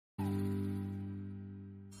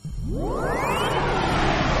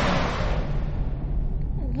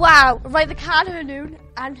Waw, roedd y car hwnnw'n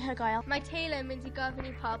anhygoel. Mae Taylor yn mynd i gofyn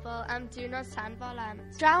i pobl am diwrnod Llanffolant.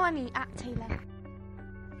 Draw â ni at Taylor.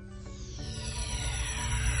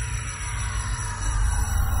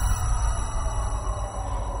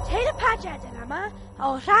 Taylor Padgett yn yma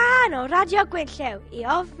o rhan o Radio Gwynllew i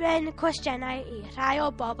ofyn cwestiynau i rhai o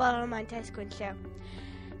bobl o Mantais Gwynllew.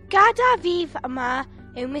 Gada fydd yma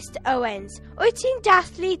yw Mr Owens. Wyt ti'n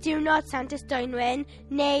dathlu diwrnod Sant Ystwynwen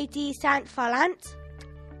neu di Sant Ffolant?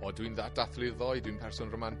 O, dwi'n dathlu ddoi, dwi'n person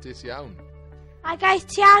romantus iawn. A gaeth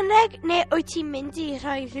ti anreg neu wyt ti'n mynd i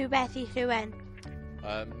rhoi rhywbeth i rhywun?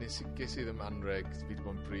 Ges i ddim anreg, fi wedi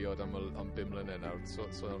bod yn briod am 5 mlynedd nawr, so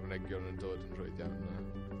anregion yn dod yn rhwydd iawn.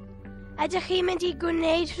 Ydych chi'n mynd i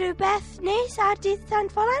gwneud rhywbeth nes ar dydd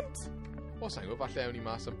Sant Ffolant? O, sa'n gwybod, falle ewn i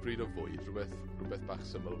mas am bryd o fwyd, rhywbeth bach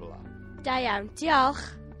syml fel la. Da iawn, diolch.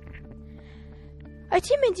 Wyt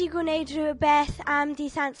ti'n mynd i gwneud rhywbeth am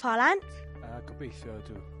dydd Sant Ffolant? Gobeithio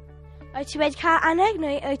ydw. Wyt ti wedi cael anreg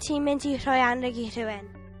neu wyt ti'n mynd i rhoi anreg i rhywun?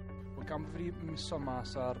 Wel, gan fi miso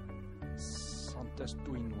mas ar Sant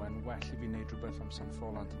Ystwynwen, well i fi wneud rhywbeth am Sant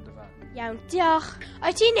Ffolant yn dyfa. Iawn, diolch.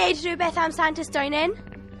 Wyt ti'n wneud rhywbeth am Sant Ystwynwen?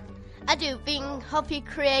 Ydw, fi'n helpu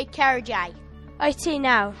creu cardiau. Wyt ti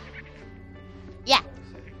nawr? Ie.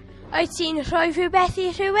 Wyt ti'n rhoi rhywbeth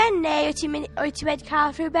i rhywun neu wyt ti wedi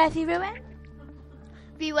cael rhywbeth i rhywun?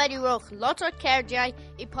 Fi wedi rhoi lot o cardiau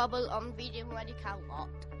i pobl ond fi ddim wedi cael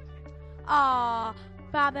lot. O,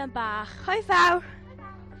 baban bach. Hoi fawr.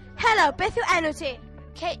 Helo, beth yw enw ti?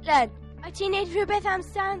 Caitlin. Wyt ti'n neud rhywbeth am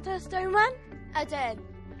Sant Ystwynwen? Ydyn.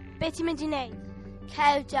 Beth ti'n mynd i neud?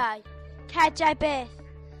 Cardiau. Cardiau beth?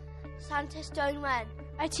 Sant Ystwynwen.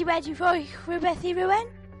 Wyt ti wedi rhoi rhywbeth i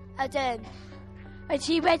rhywun? Ydyn. Wyt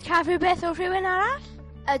ti wedi cael rhywbeth o rhywun arall?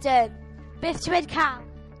 Ydyn. Beth ti wedi cael?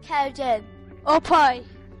 Cerdyn. O pwy?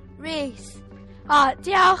 Rhys. O,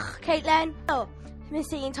 diolch, Caitlin. O,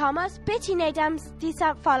 Mr Ian Thomas, beth ti'n neud am dydd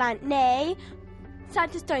Sant Ffolant neu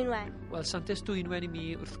Sant Ystwynwen? Wel, Sant Ystwynwen i mi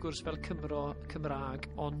wrth gwrs fel Cymraeg,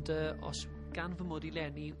 ond os gan fy mod i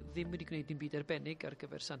Lenny ddim wedi gwneud dim byd arbennig ar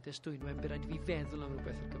gyfer Sant Ystwynwen, bydd rhaid fi feddwl am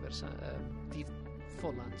rhywbeth ar gyfer dydd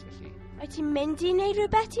Ffolant, felly. Wyt ti'n mynd i wneud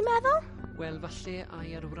rhywbeth, ti'n meddwl? Wel, falle ai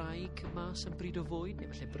ar wraig mas am bryd o fwyd,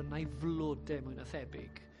 neu falle brynau flodau mwy na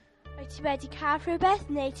thebyg. Wyt ti wedi cael rhywbeth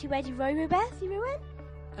neu ti wedi rhoi rhywbeth i rhywun?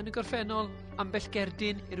 Yn y gorffennol, ambell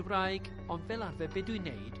gerdyn i'r wraig, ond fel arfer, be dwi'n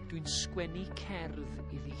neud, dwi'n sgwennu cerdd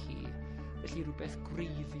iddi hi. Felly rhywbeth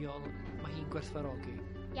gwreiddiol mae hi'n gwerthfawrogi.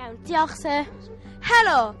 Iawn, diolch, sir.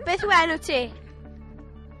 Helo, beth yw enw ti?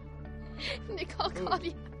 Nicole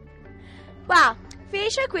Cody. Wel, fi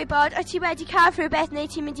eisiau gwybod, wyt ti wedi cael rhywbeth neu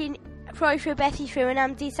ti'n mynd i rhoi rhywbeth i rhywun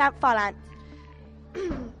am dydd Sant Ffolant?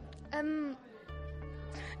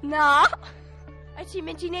 Na? Wyt ti'n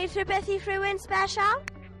mynd i wneud rhywbeth i rhywun special?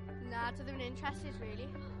 Na, dwi ddim yn interested, really.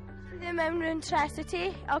 Ddim yn interested ti?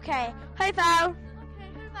 Oce. Hoi fawr.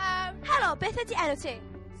 Hoi fawr. Helo, beth ydy enw ti?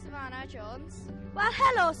 Savannah Jones. Wel,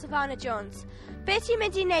 helo, Savannah Jones. Beth ti'n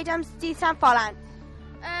mynd i wneud am dydd Sant Ffolant?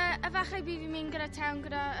 Efallai bydd fi'n mynd gyda tawn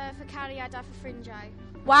gyda fy cariad a fy ffrindiau.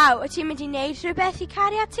 Waw, wyt ti'n mynd i wneud rhywbeth i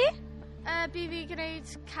cariad ti? Bydd fi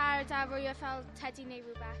gwneud cariad a rwy'n fel teddy neu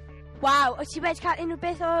rhywbeth. Waw, wyt ti wedi cael unrhyw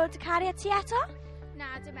beth o dy cariad ti eto?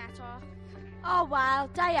 Na, dim eto. O, wel,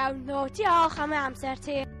 da iawn, no, diolch am y amser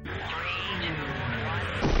ti.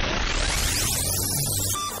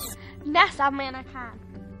 Nesaf mae yna can.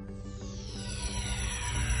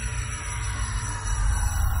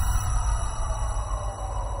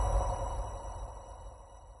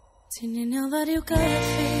 Ti'n union fel i'w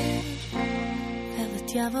gyfyr, fel y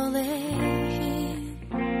diafol ei hun.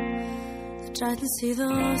 Y draed yn sydd o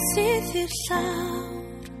sydd i'r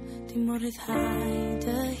llawr, dim mor ryddhau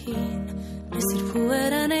dy hun. Nes i'r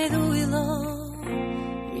pwer yn ei ddwylo,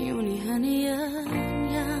 mi wn i hynny yn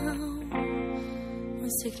iawn.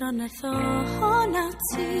 Mae'n sigranaeth o honna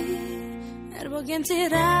ti, bod gen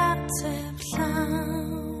ti'r ateb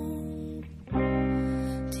llawn.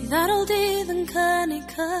 Dydd ar ôl dydd yn cynnig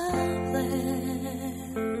cyfle,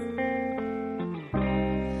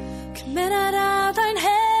 cymeradau'n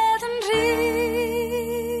hed yn rhydd.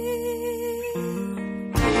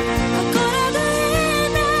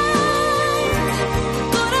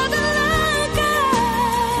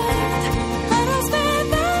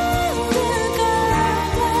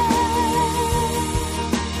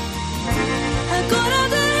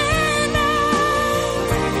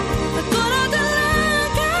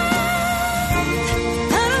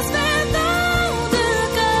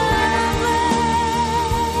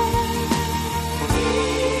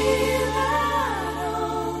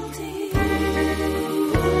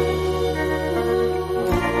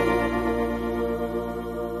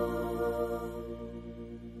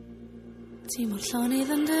 Ti mor llonydd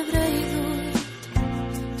yn dy freuddwyd,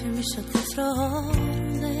 dwi'n isio ddeffro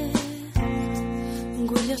orledd, yn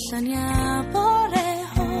gwylio lluniau bore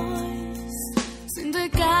oes, sy'n dy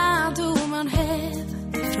gadw mewn heb,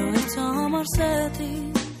 ddeffro eto mor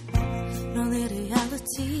sydyn, roedd i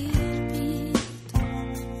reality'r byd,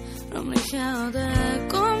 rhwng lleod y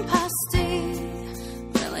gwmpas di,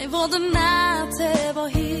 fel ei fod yn ateb o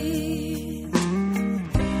hyd.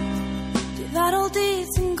 Dydd ar ôl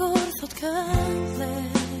dydd sy'n gwrthod cyfle,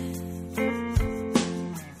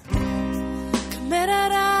 cymer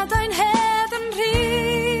yr adain hed yn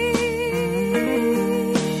rhydd.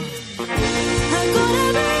 Agorad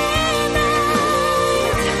y naid,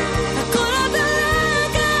 agorad y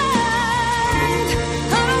lygaid,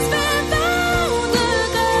 aros beth awd y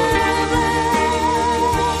gyfle.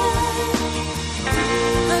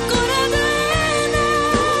 Agorad y naid,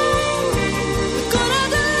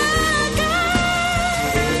 agorad y lygaid,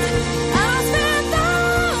 aros beth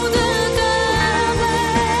awd y gyfle.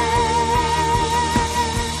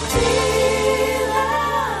 Dydd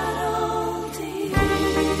ar ôl dydd,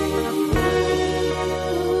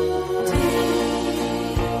 dydd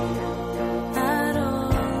ar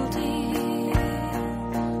ôl dydd,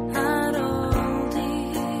 ar ôl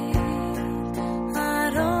dydd,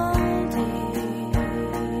 ar ôl dydd,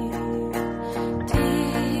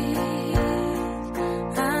 dydd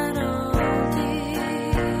ar ôl dydd,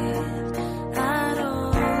 ar ôl dydd, ar ôl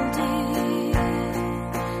dydd.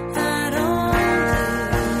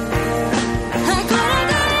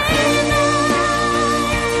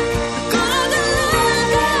 Agorad y naid, agorad y lygaid,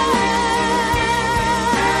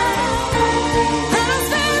 aros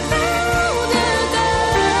beth awd y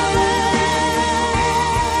gyfle.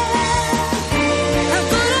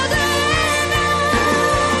 Agorad y naid, agorad y lygaid,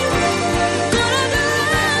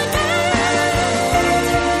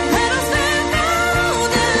 aros beth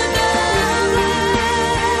awd y gyfle.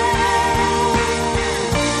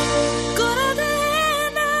 Agorad y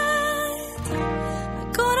naid,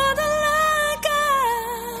 agorad y lygaid,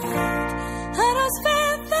 aros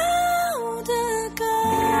beth awd y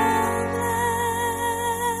gyfle.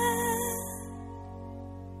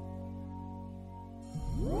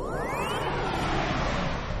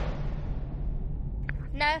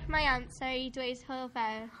 Nawr mae amser i dweud hwyl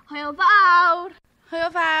fawr. Hwyl fawr! Hwyl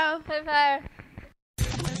fawr! Hwyl fawr!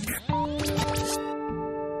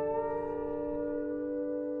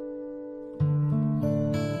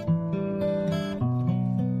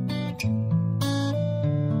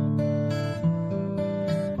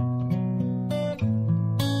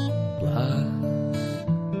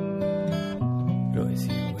 Roedd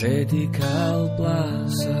hi wedi cael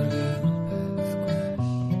blas ar rhywbeth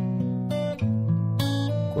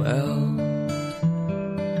gwell.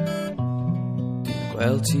 Dwi'n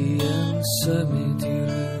gweld ti yn symud i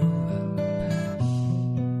rhywbeth pell.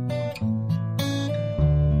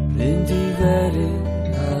 Ry'n diferyn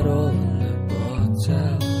ar ôl yn y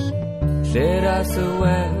botel, lle rath y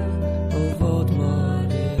weld o fod mor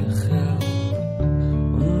uchel,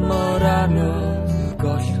 ond mor anodd y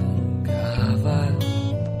gollwng gafael,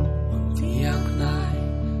 ond dianc nai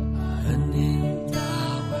a hynny'n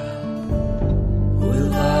dawel. Hwyl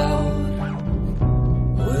fawr,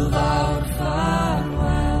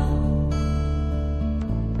 ffarwel.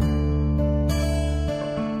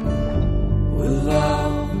 Hwyl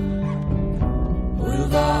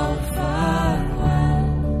fawr, ffarwel.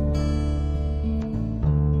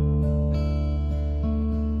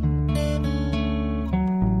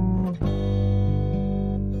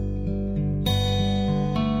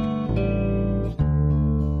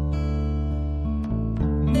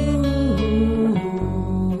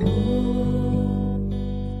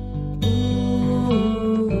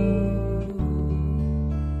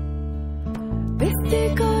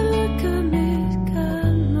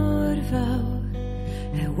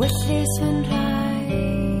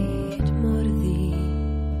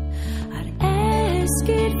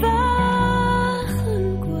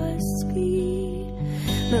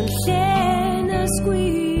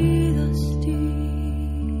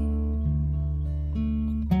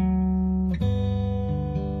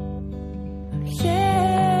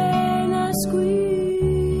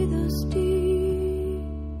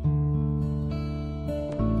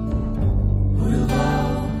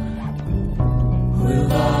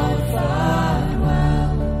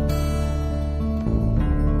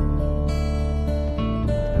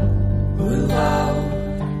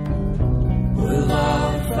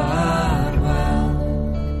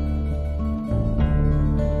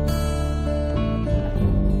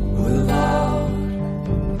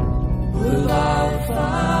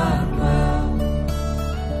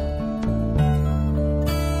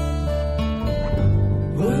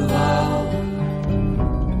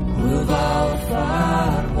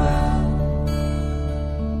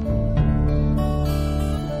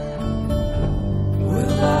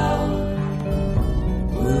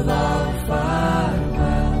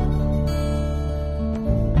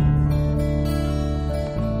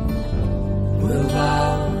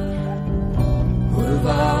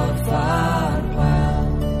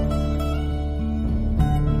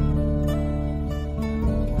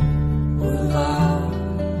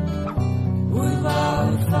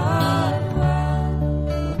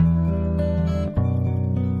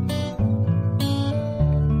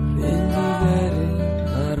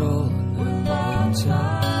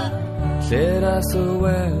 lle dath y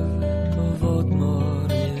wefan